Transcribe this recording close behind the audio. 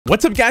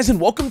What's up, guys, and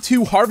welcome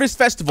to Harvest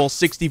Festival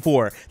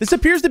 64. This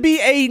appears to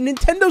be a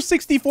Nintendo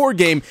 64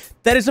 game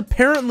that is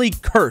apparently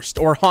cursed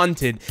or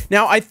haunted.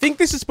 Now, I think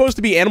this is supposed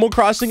to be Animal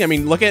Crossing. I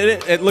mean, look at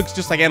it. It looks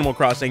just like Animal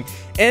Crossing.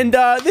 And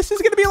this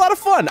is going to be a lot of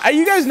fun.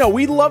 You guys know,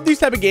 we love these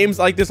type of games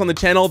like this on the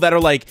channel that are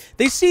like,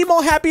 they seem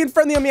all happy and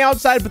friendly on the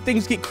outside, but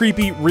things get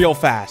creepy real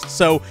fast.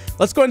 So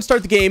let's go ahead and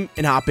start the game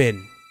and hop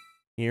in.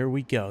 Here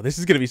we go. This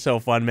is going to be so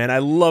fun, man. I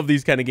love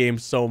these kind of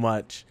games so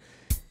much.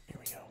 Here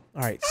we go.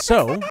 All right,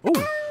 so...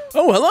 Ooh.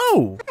 Oh,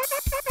 hello!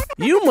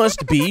 You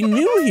must be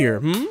new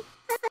here, hmm?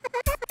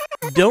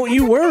 Don't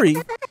you worry.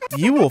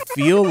 You will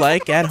feel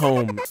like at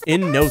home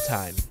in no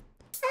time.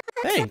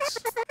 Thanks.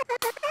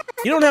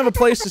 You don't have a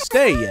place to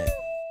stay yet.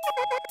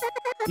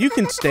 You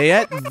can stay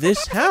at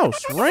this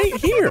house right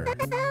here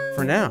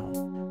for now.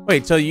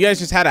 Wait, so you guys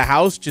just had a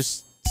house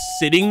just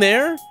sitting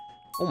there?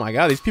 Oh my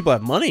god, these people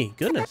have money.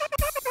 Goodness.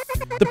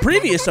 The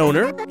previous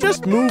owner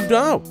just moved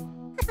out.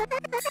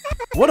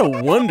 What a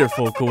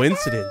wonderful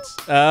coincidence.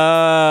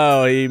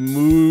 Oh, he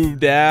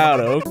moved out.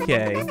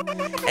 Okay.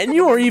 And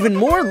you're even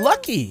more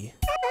lucky.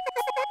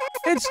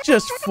 It's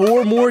just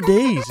 4 more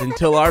days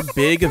until our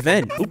big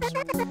event. Oops.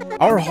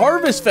 Our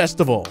Harvest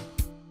Festival.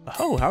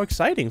 Oh, how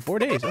exciting. 4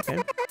 days. Okay.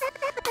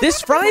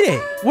 This Friday.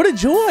 What a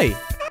joy.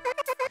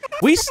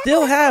 We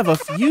still have a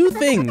few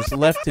things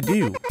left to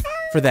do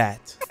for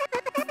that.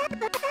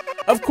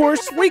 Of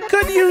course, we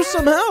could use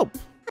some help.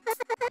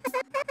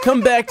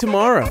 Come back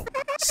tomorrow.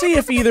 See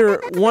if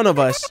either one of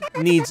us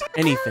needs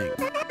anything.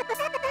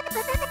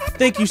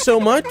 Thank you so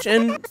much,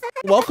 and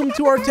welcome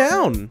to our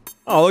town.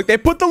 Oh, look, they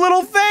put the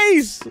little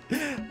face.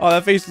 Oh,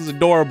 that face is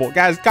adorable.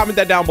 Guys, comment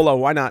that down below.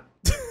 Why not?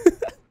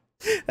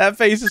 That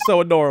face is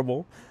so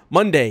adorable.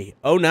 Monday,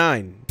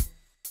 09.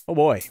 Oh,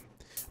 boy.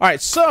 All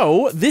right,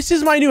 so this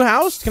is my new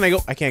house. Can I go?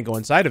 I can't go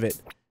inside of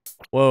it.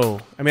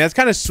 Whoa. I mean, that's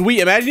kind of sweet.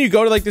 Imagine you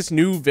go to, like, this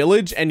new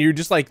village, and you're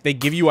just, like, they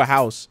give you a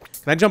house.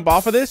 Can I jump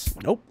off of this?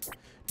 Nope.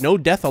 No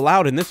death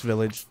allowed in this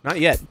village. Not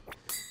yet.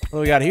 What do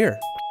we got here?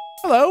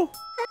 Hello.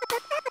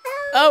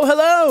 Oh,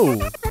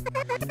 hello.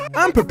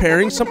 I'm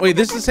preparing some... Wait,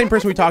 this is the same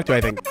person we talked to,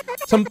 I think.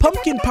 Some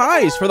pumpkin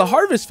pies for the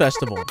Harvest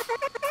Festival.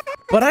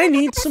 But I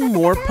need some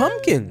more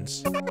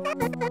pumpkins.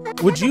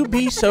 Would you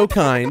be so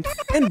kind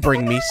and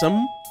bring me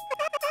some?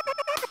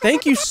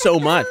 Thank you so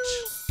much.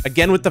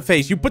 Again with the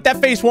face. You put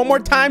that face one more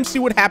time, see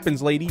what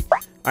happens, lady. All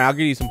right, I'll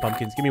give you some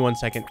pumpkins. Give me 1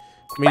 second.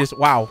 Let me just...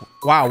 Wow.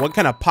 Wow, what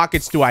kind of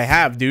pockets do I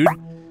have, dude?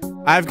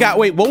 I've got,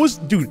 wait, what was,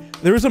 dude,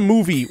 there was a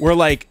movie where,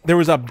 like, there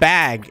was a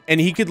bag,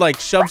 and he could, like,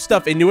 shove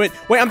stuff into it.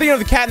 Wait, I'm thinking of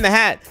the Cat in the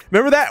Hat.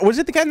 Remember that? Was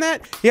it the Cat in the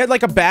Hat? He had,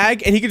 like, a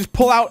bag, and he could just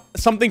pull out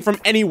something from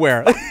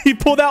anywhere. He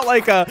pulled out,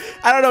 like, I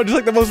don't know, just,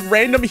 like, the most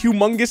random,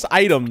 humongous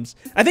items.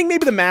 I think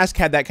maybe the Mask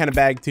had that kind of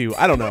bag, too.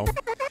 I don't know.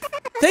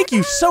 Thank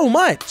you so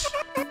much.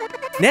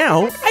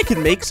 Now, I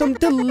can make some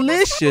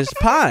delicious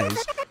pies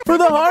for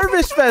the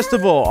Harvest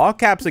Festival. All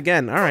caps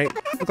again. All right.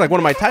 Look like one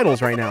of my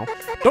titles right now.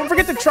 Don't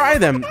forget to try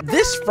them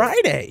this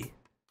Friday.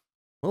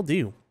 Will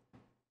do.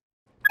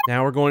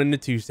 Now we're going into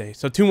Tuesday.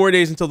 So 2 more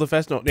days until the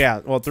festival.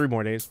 Yeah, well, 3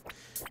 more days.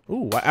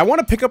 Ooh, I want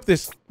to pick up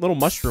this little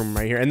mushroom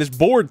right here. And this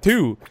board,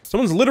 too.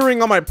 Someone's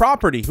littering on my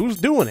property. Who's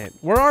doing it?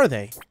 Where are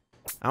they?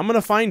 I'm going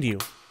to find you.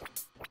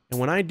 And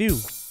when I do...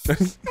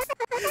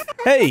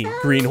 Hey,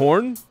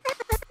 Greenhorn.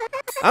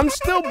 I'm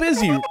still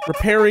busy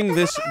repairing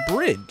this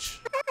bridge.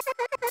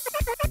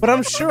 But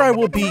I'm sure I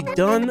will be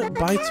done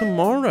by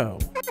tomorrow.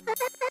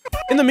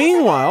 In the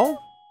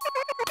meanwhile,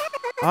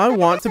 I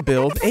want to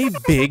build a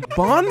big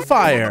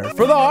bonfire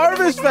for the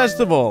Harvest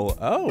Festival.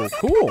 Oh,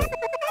 cool.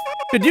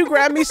 Could you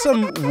grab me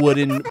some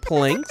wooden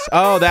planks?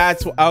 Oh,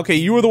 that's... Okay,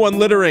 you were the one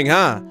littering,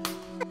 huh?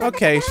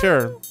 Okay,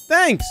 sure.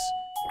 Thanks.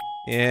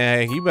 Yeah,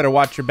 you better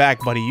watch your back,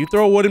 buddy. You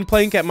throw a wooden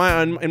plank at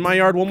in my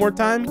yard one more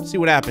time, see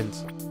what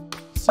happens.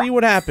 See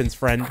what happens,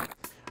 friend. All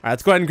right,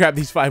 let's go ahead and grab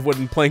these 5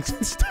 wooden planks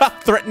and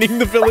stop threatening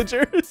the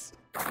villagers.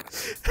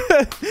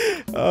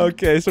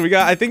 Okay, so we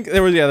got, I think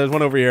there was, yeah, there's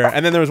one over here.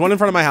 And then there was one in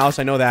front of my house,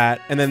 I know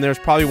that. And then there's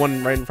probably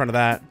one right in front of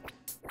that.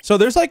 So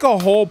there's like a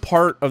whole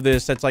part of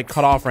this that's like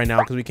cut off right now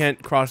because we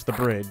can't cross the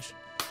bridge.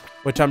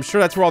 Which I'm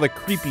sure that's where all the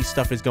creepy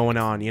stuff is going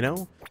on, you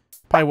know?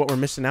 Probably what we're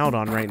missing out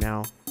on right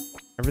now.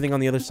 Everything on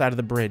the other side of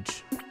the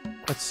bridge.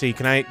 Let's see,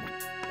 can I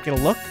get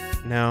a look?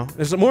 No.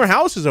 There's more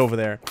houses over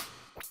there.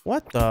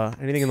 What the?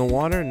 Anything in the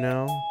water?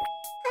 No. All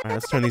right,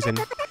 let's turn these in.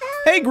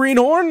 Hey,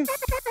 Greenhorn!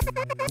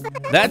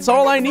 That's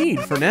all I need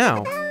for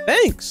now.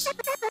 Thanks!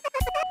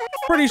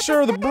 Pretty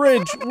sure the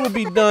bridge will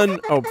be done...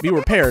 Oh, be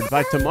repaired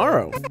by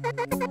tomorrow.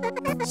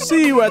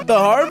 See you at the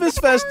Harvest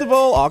Festival.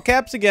 All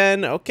caps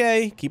again.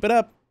 Okay, keep it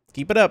up.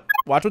 Keep it up.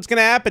 Watch what's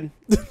gonna happen.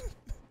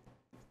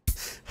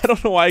 I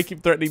don't know why I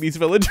keep threatening these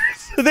villagers.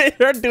 They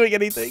aren't doing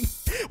anything.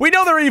 We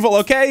know they're evil,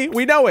 okay?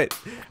 We know it.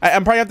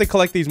 I'm probably have to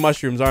collect these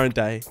mushrooms, aren't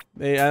I?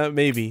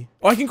 Maybe.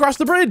 Oh, I can cross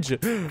the bridge.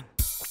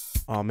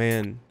 Oh,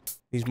 man.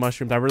 These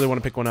mushrooms. I really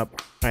want to pick one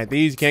up. All right,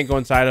 these you can't go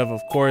inside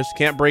of course.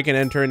 Can't break and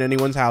enter in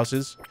anyone's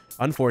houses.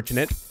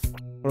 Unfortunate.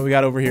 What do we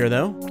got over here,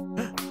 though?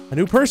 A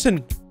new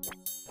person.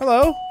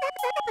 Hello.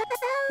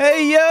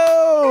 Hey,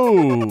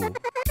 yo.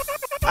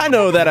 I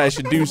know that I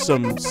should do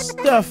some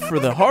stuff for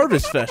the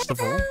Harvest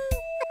Festival,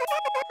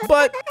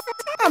 but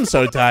I'm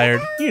so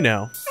tired, you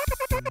know.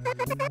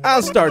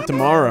 I'll start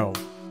tomorrow.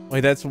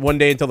 Wait, that's one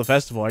day until the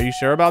festival. Are you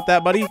sure about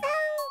that, buddy?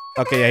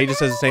 Okay, yeah, he just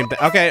says the same thing.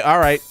 Okay, all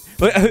right.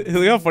 Look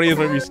how funny it is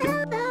when we skip.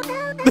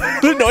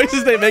 The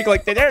noises they make,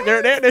 like.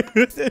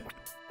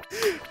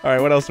 All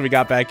right, what else do we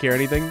got back here?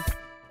 Anything?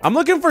 I'm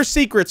looking for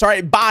secrets. All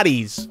right,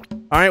 bodies.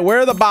 All right, where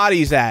are the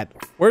bodies at?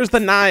 Where's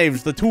the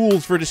knives, the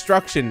tools for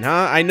destruction?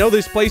 Huh? I know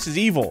this place is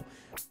evil.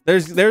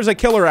 There's a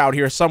killer out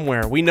here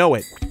somewhere. We know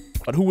it.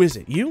 But who is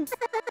it? You?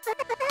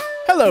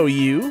 Hello,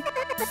 you.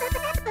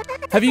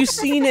 Have you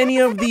seen any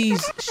of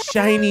these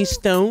shiny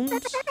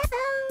stones?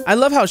 I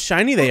love how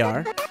shiny they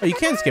are. Oh, you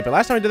can't skip it.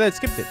 Last time I did that, I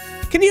skipped it.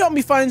 Can you help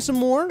me find some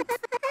more?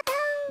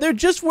 They're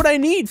just what I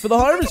need for the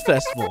Harvest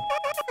Festival.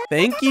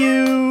 Thank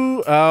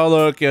you. Oh,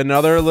 look,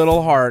 another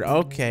little heart.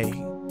 Okay.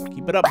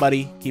 Keep it up,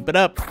 buddy. Keep it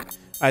up.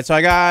 All right, so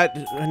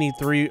I need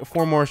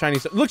 4 more shiny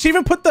stones. Look, she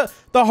even put the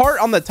heart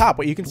on the top.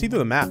 Wait, you can see through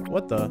the map.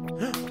 What the?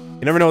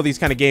 You never know with these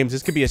kind of games.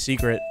 This could be a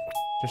secret.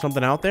 Is there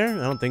something out there?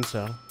 I don't think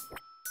so.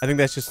 I think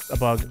that's just a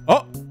bug.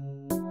 Oh!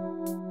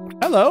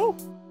 Hello?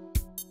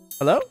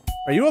 Hello?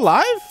 Are you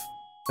alive?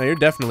 No, you're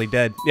definitely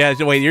dead. Yeah,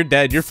 wait, you're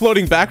dead. You're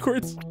floating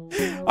backwards.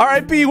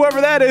 R.I.P.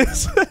 whoever that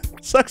is.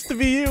 Sucks to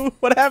be you.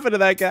 What happened to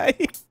that guy?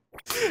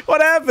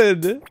 What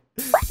happened?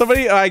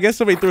 Somebody, I guess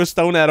somebody threw a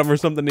stone at him or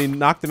something. He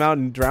knocked him out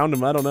and drowned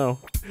him. I don't know.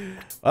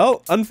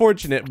 Well,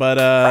 unfortunate, but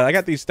I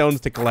got these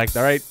stones to collect,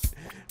 all right?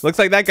 Looks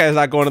like that guy's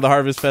not going to the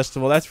Harvest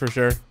Festival, that's for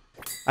sure.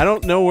 I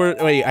don't know where...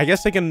 Wait, I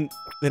guess they don't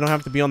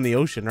have to be on the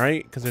ocean,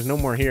 right? Because there's no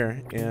more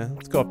here. Yeah,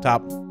 let's go up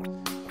top.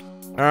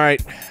 All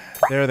right,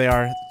 there they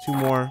are. 2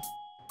 more.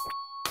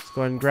 Let's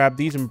go ahead and grab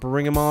these and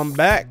bring them on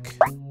back.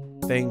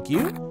 Thank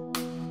you.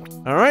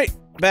 All right,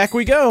 back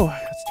we go.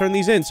 Let's turn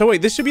these in. So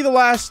wait, this should be the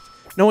last...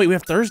 No, wait, we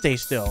have Thursday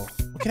still.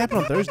 What can happen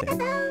on Thursday?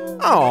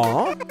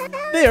 Aw,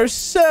 they are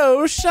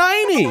so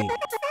shiny.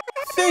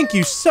 Thank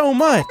you so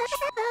much.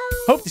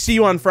 Hope to see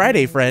you on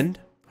Friday, friend.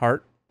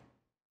 Heart.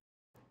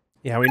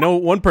 Yeah, we know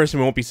one person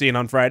we won't be seeing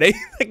on Friday.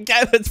 The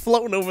guy that's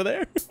floating over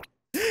there.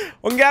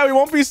 One guy we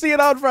won't be seeing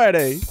on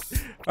Friday.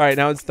 All right,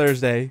 now it's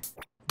Thursday.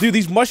 Dude,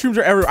 these mushrooms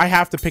are everywhere. I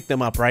have to pick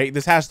them up, right?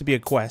 This has to be a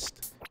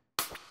quest.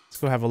 Let's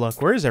go have a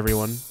look. Where is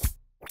everyone?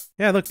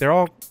 Yeah, look, they're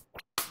all...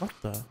 What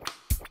the...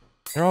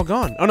 They're all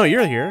gone. Oh, no,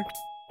 you're here.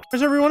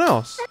 Where's everyone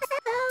else?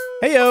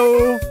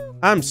 Heyo.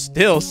 I'm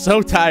still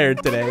so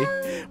tired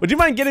today. Would you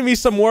mind getting me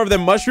some more of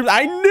them mushrooms?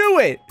 I knew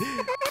it.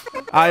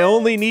 I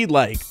only need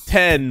like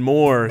 10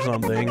 more or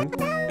something.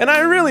 And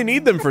I really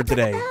need them for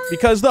today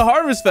because the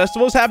Harvest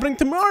Festival is happening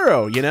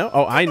tomorrow, you know?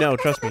 Oh, I know.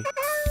 Trust me.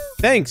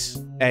 Thanks,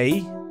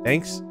 A.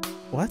 Thanks.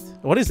 What?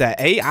 What is that?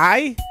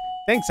 A-I?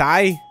 Thanks,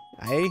 I.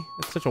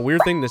 That's such a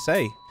weird thing to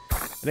say.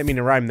 I didn't mean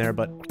to rhyme there,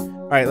 but...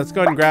 All right, let's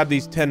go ahead and grab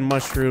these 10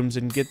 mushrooms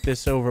and get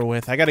this over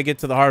with. I got to get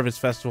to the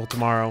Harvest Festival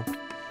tomorrow.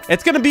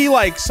 It's going to be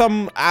like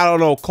some, I don't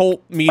know,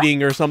 cult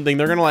meeting or something.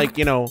 They're going to like,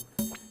 you know,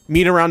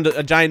 meet around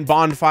a giant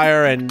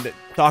bonfire and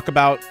talk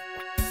about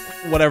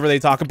whatever they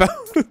talk about.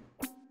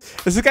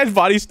 Is this guy's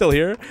body still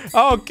here?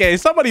 Okay,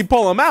 somebody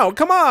pull him out.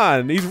 Come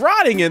on. He's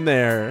rotting in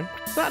there.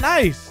 It's not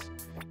nice.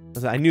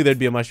 I knew there'd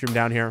be a mushroom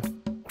down here.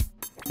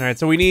 All right,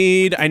 so we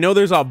need, I know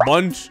there's a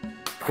bunch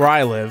where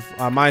I live,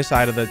 on my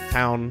side of the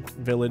town,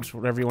 village,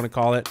 whatever you want to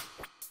call it.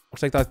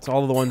 Looks like that's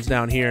all of the ones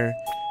down here.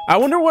 I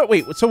wonder what,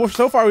 wait,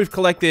 so far we've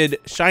collected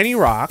shiny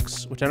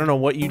rocks, which I don't know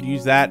what you'd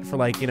use that for,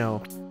 like, you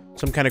know,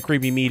 some kind of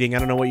creepy meeting. I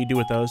don't know what you do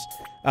with those.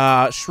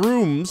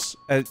 Shrooms,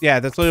 yeah,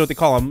 that's literally what they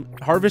call them.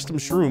 Harvest them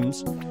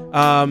shrooms.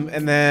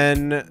 And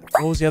then,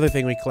 what was the other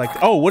thing we collected?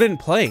 Oh, wooden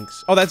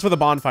planks. Oh, that's for the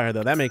bonfire,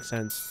 though. That makes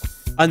sense.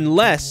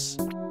 Unless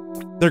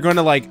they're going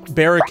to, like,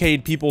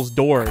 barricade people's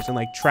doors and,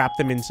 like, trap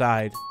them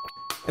inside.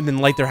 And then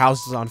light their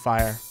houses on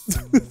fire.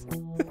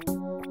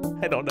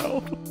 I don't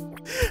know.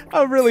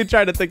 I'm really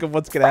trying to think of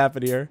what's gonna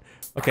happen here.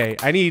 Okay,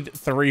 I need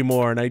 3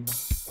 more, and I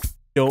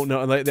don't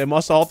know. Like, they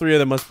must, all 3 of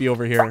them must be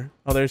over here.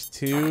 Oh, there's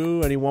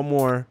 2. I need 1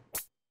 more.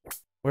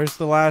 Where's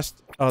the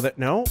last? Oh, that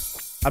no.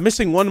 I'm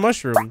missing 1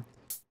 mushroom.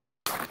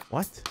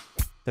 What?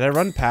 Did I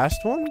run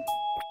past one?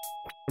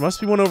 There must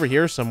be one over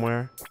here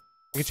somewhere.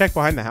 I can check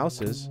behind the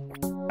houses.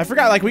 I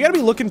forgot. Like, we gotta be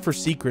looking for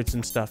secrets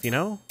and stuff, you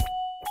know?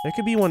 There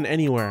could be one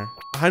anywhere.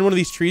 Behind one of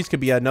these trees could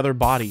be another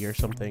body or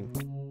something.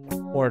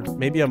 Or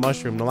maybe a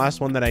mushroom, the last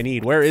one that I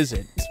need. Where is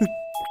it?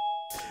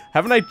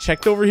 Haven't I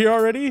checked over here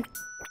already?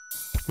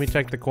 Let me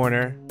check the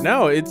corner.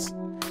 No, it's...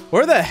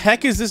 Where the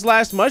heck is this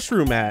last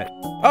mushroom at?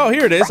 Oh,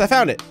 here it is. I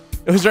found it.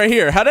 It was right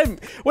here. How did I...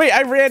 Wait,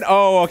 I ran...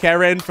 Oh, okay. I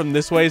ran from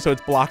this way, so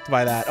it's blocked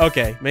by that.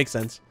 Okay, makes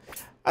sense.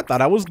 I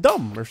thought I was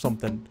dumb or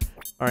something.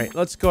 All right,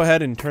 let's go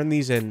ahead and turn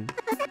these in.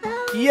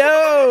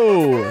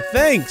 Yo!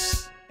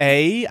 Thanks!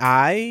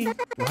 A-I...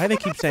 Why do they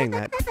keep saying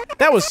that?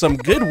 That was some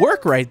good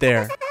work right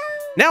there.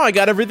 Now I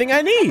got everything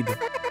I need.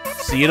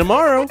 See you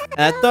tomorrow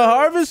at the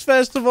Harvest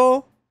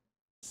Festival.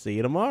 See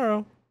you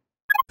tomorrow.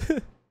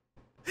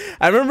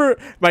 I remember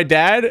my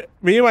dad,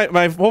 me and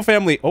my whole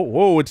family... Oh,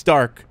 whoa, it's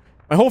dark.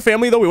 My whole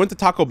family, though, we went to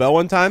Taco Bell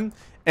one time,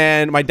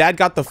 and my dad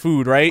got the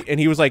food, right? And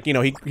he was like, you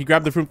know, he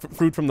grabbed the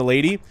fruit from the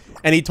lady,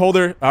 and he told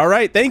her, all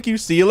right, thank you,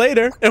 see you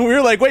later. And we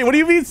were like, wait, what do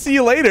you mean see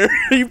you later?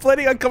 Are you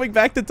planning on coming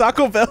back to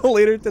Taco Bell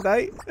later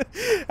tonight?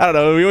 I don't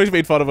know, we always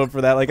made fun of him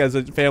for that, like as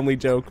a family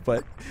joke,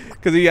 but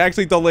because he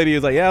actually told the lady, he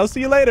was like, yeah, I'll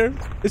see you later.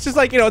 It's just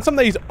like, you know, it's something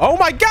that he's, oh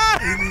my God,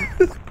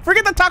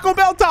 forget the Taco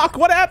Bell talk,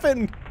 what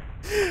happened?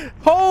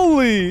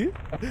 Holy,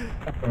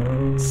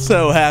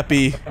 so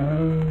happy.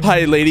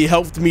 Hi, lady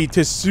helped me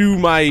to sew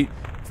my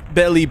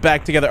belly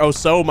back together. Oh,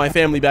 sew my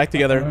family back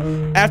together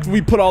after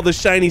we put all the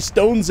shiny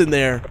stones in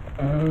there.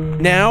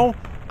 Now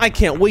I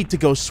can't wait to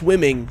go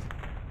swimming.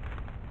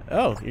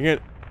 Oh, you're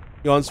gonna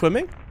go on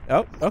swimming?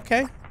 Oh,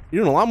 okay.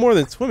 You're doing a lot more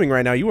than swimming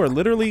right now. You are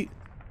literally,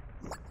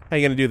 how are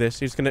you gonna do this?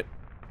 You're just gonna,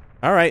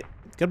 all right,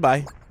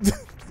 goodbye.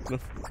 Just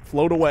gonna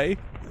float away.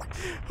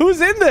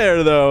 Who's in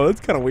there though? That's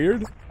kind of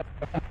weird.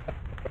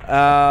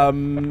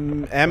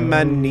 Amanita,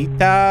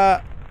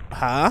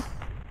 huh?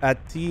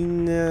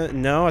 Atina,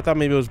 no, I thought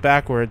maybe it was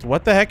backwards.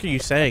 What the heck are you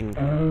saying?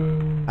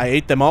 I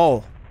ate them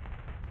all.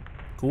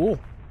 Cool.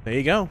 There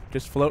you go.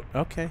 Just float.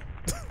 Okay.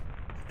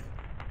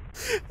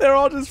 They're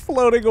all just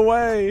floating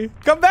away.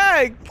 Come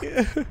back.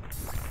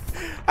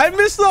 I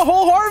missed the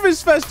whole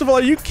Harvest Festival.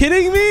 Are you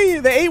kidding me?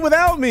 They ate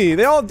without me.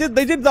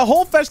 They did the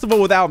whole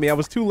festival without me. I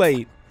was too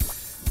late.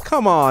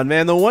 Come on,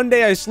 man. The one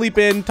day I sleep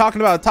in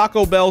talking about a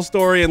Taco Bell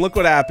story and look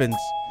what happens.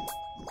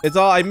 It's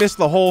all, I missed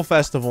the whole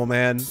festival,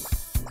 man.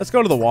 Let's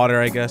go to the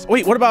water, I guess.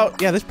 Wait, what about,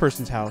 yeah, this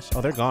person's house.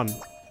 Oh, they're gone.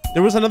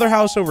 There was another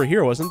house over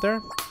here, wasn't there?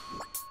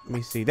 Let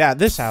me see.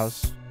 This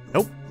house.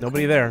 Nope,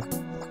 nobody there.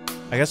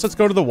 I guess let's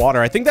go to the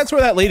water. I think that's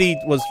where that lady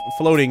was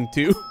floating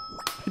to.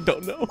 I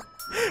don't know.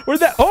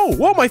 Where'd that, oh,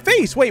 whoa, my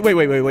face. Wait.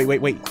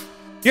 You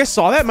guys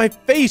saw that? My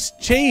face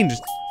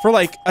changed for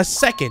like a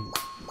second,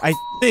 I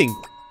think.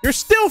 You're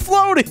still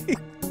floating.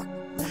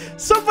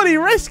 Somebody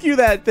rescue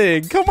that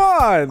thing. Come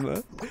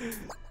on.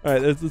 All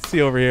right, let's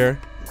see over here.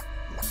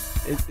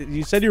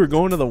 You said you were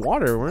going to the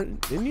water,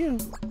 didn't you?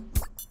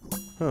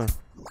 Huh.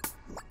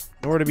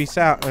 Nowhere to be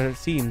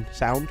seen.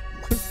 Sound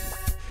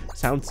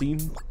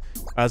seen.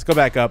 Let's go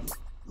back up.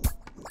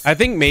 I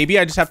think maybe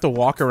I just have to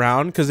walk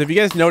around, because if you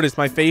guys noticed,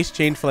 my face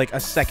changed for like a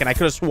second. I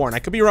could have sworn. I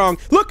could be wrong.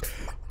 Look!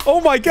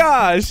 Oh my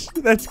gosh!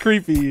 That's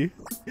creepy.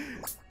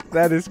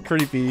 That is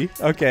creepy.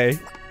 Okay.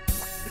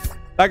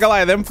 Not gonna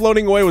lie, them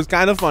floating away was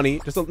kind of funny.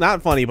 Just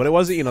not funny, but it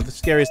wasn't, you know, the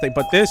scariest thing.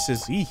 But this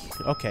is,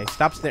 okay,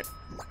 stop staring.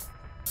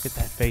 Get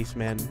that face,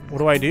 man. What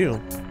do I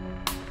do?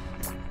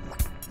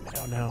 I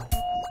don't know.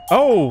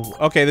 Oh,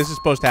 okay, this is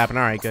supposed to happen.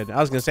 All right, good. I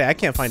was gonna say, I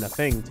can't find a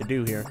thing to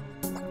do here.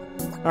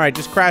 All right,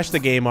 just crash the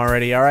game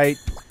already, all right?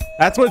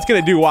 That's what it's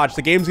gonna do, watch.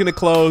 The game's gonna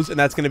close, and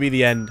that's gonna be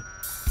the end.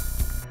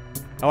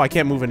 Oh, I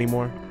can't move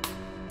anymore.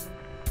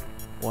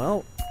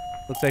 Well,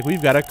 looks like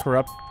we've got a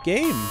corrupt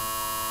game.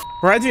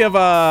 Reminds me of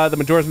the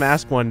Majora's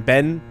Mask one,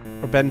 Ben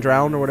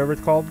Drown or whatever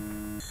it's called.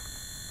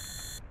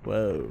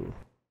 Whoa.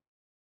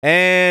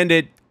 And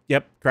it,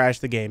 yep, crashed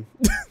the game.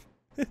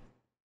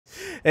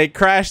 It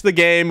crashed the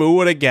game. Who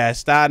would have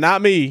guessed?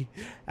 Not me.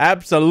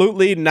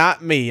 Absolutely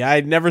not me.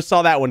 I never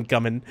saw that one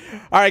coming.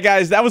 All right,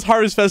 guys, that was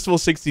Harvest Festival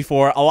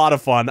 64. A lot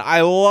of fun.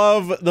 I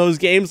love those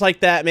games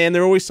like that, man.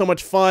 They're always so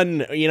much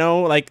fun, you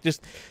know? Like,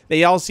 just,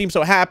 they all seem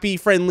so happy,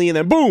 friendly, and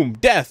then boom,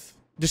 death,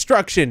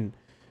 destruction.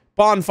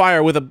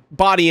 Bonfire with a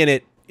body in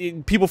it,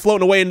 people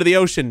floating away into the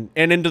ocean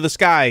and into the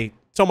sky.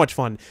 So much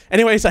fun.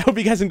 Anyways, I hope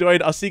you guys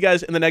enjoyed. I'll see you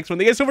guys in the next one.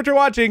 Thank you guys so much for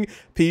watching.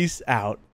 Peace out.